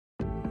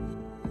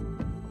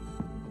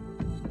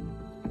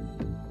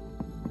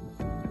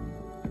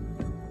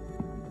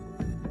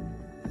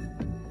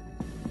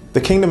The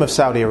Kingdom of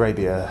Saudi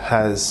Arabia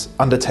has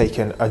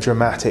undertaken a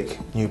dramatic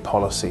new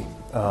policy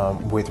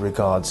with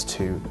regards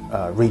to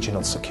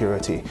regional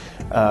security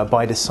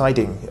by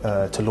deciding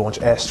to launch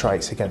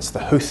airstrikes against the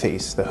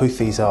Houthis. The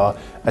Houthis are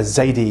a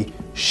Zaidi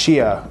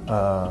Shia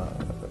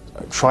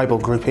tribal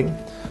grouping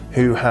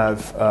who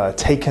have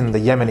taken the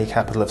Yemeni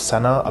capital of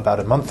Sana'a about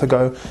a month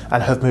ago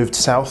and have moved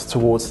south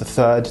towards the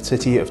third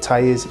city of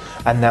Taiz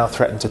and now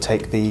threaten to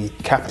take the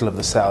capital of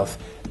the south,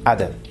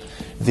 Aden.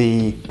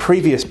 The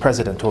previous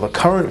president, or the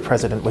current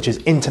president, which is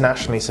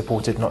internationally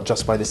supported not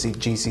just by the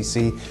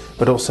GCC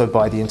but also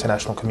by the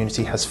international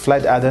community, has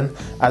fled Aden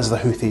as the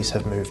Houthis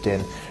have moved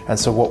in. And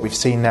so what we've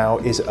seen now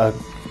is a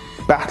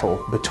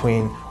battle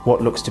between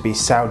what looks to be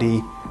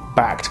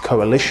Saudi-backed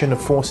coalition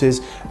of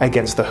forces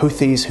against the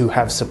Houthis, who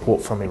have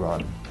support from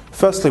Iran.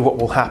 Firstly, what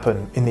will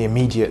happen in the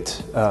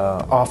immediate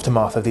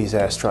aftermath of these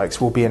airstrikes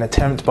will be an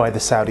attempt by the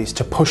Saudis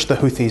to push the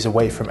Houthis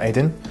away from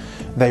Aden.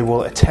 They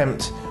will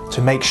attempt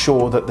to make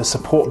sure that the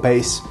support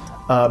base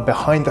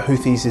behind the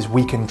Houthis is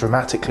weakened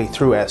dramatically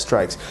through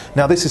airstrikes.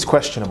 Now, this is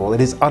questionable.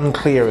 It is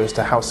unclear as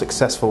to how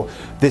successful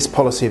this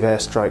policy of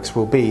airstrikes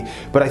will be.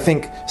 But I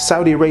think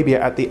Saudi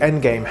Arabia at the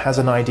endgame has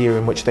an idea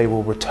in which they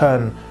will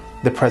return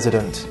the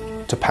president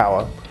to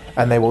power,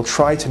 and they will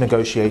try to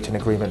negotiate an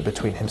agreement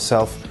between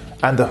himself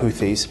and the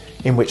Houthis,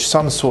 in which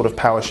some sort of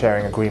power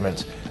sharing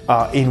agreement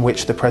in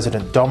which the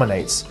president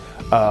dominates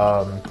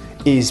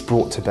is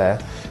brought to bear.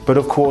 But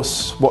of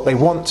course, what they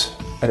want,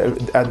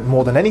 and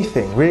more than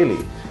anything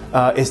really,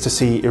 is to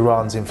see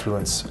Iran's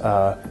influence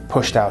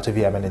pushed out of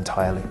Yemen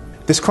entirely.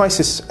 This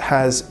crisis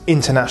has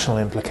international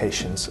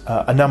implications.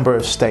 A number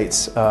of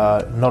states,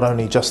 not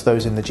only just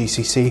those in the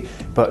GCC,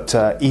 but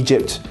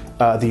Egypt,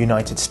 the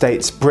United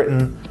States,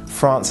 Britain,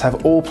 France,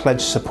 have all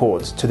pledged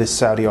support to this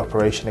Saudi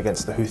operation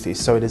against the Houthis.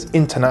 So it has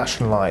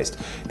internationalized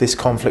this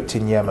conflict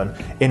in Yemen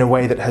in a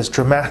way that has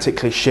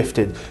dramatically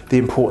shifted the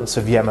importance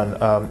of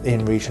Yemen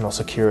in regional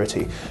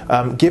security.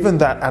 Given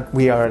that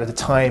we are at a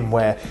time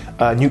where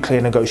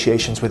nuclear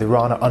negotiations with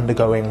Iran are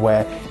undergoing,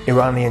 where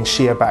Iranian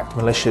Shia-backed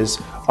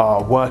militias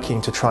are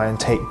working to try and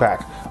take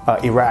back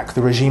Iraq,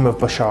 the regime of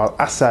Bashar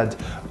al-Assad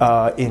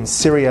in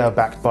Syria,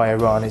 backed by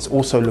Iran, is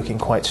also looking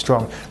quite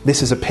strong.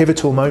 This is a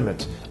pivotal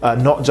moment,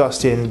 not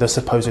just in the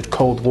supposed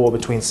Cold War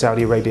between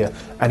Saudi Arabia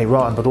and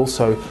Iran, but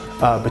also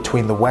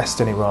between the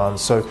West and Iran.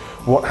 So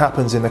what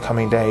happens in the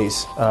coming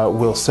days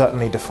will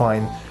certainly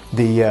define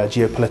the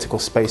geopolitical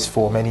space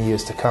for many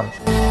years to come.